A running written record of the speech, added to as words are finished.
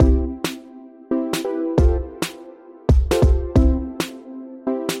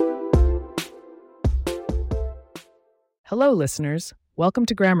Hello, listeners. Welcome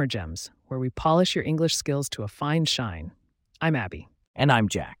to Grammar Gems, where we polish your English skills to a fine shine. I'm Abby. And I'm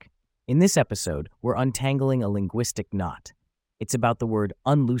Jack. In this episode, we're untangling a linguistic knot. It's about the word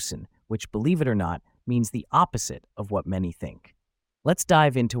unloosen, which, believe it or not, means the opposite of what many think. Let's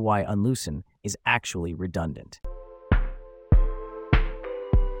dive into why unloosen is actually redundant.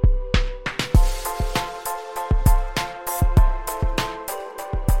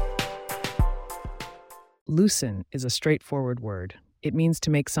 Loosen is a straightforward word. It means to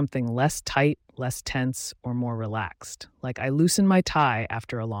make something less tight, less tense, or more relaxed, like I loosen my tie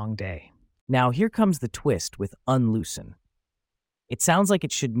after a long day. Now, here comes the twist with unloosen. It sounds like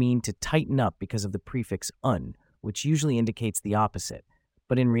it should mean to tighten up because of the prefix un, which usually indicates the opposite.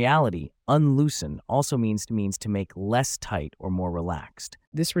 But in reality, unloosen also means to make less tight or more relaxed.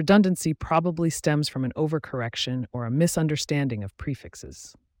 This redundancy probably stems from an overcorrection or a misunderstanding of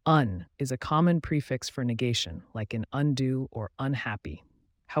prefixes. Un is a common prefix for negation, like in undo or unhappy.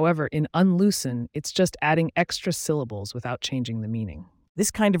 However, in unloosen, it's just adding extra syllables without changing the meaning. This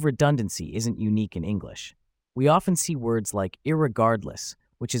kind of redundancy isn't unique in English. We often see words like irregardless,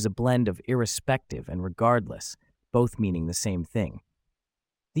 which is a blend of irrespective and regardless, both meaning the same thing.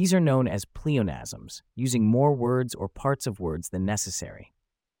 These are known as pleonasms, using more words or parts of words than necessary.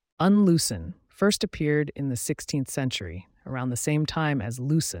 Unloosen first appeared in the 16th century, around the same time as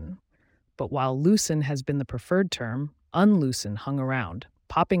loosen. But while loosen has been the preferred term, unloosen hung around,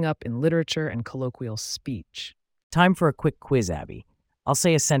 popping up in literature and colloquial speech. Time for a quick quiz, Abby. I'll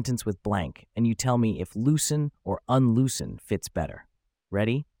say a sentence with blank, and you tell me if loosen or unloosen fits better.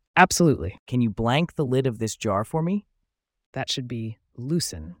 Ready? Absolutely. Can you blank the lid of this jar for me? That should be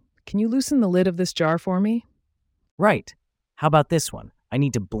loosen. Can you loosen the lid of this jar for me? Right. How about this one? I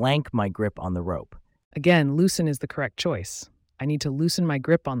need to blank my grip on the rope. Again, loosen is the correct choice. I need to loosen my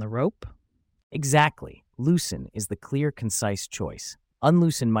grip on the rope? Exactly. Loosen is the clear, concise choice.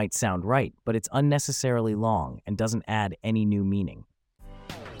 Unloosen might sound right, but it's unnecessarily long and doesn't add any new meaning.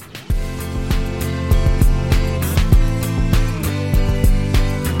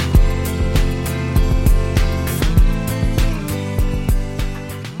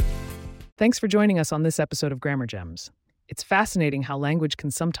 Thanks for joining us on this episode of Grammar Gems. It's fascinating how language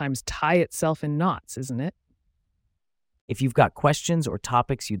can sometimes tie itself in knots, isn't it? If you've got questions or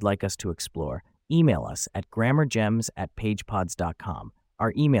topics you'd like us to explore, email us at grammargems@pagepods.com.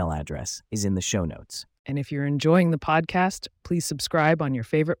 Our email address is in the show notes. And if you're enjoying the podcast, please subscribe on your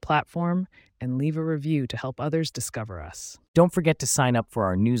favorite platform and leave a review to help others discover us. Don't forget to sign up for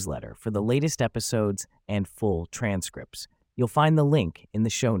our newsletter for the latest episodes and full transcripts. You'll find the link in the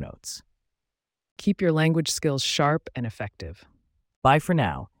show notes. Keep your language skills sharp and effective. Bye for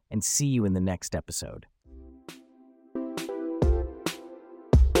now, and see you in the next episode.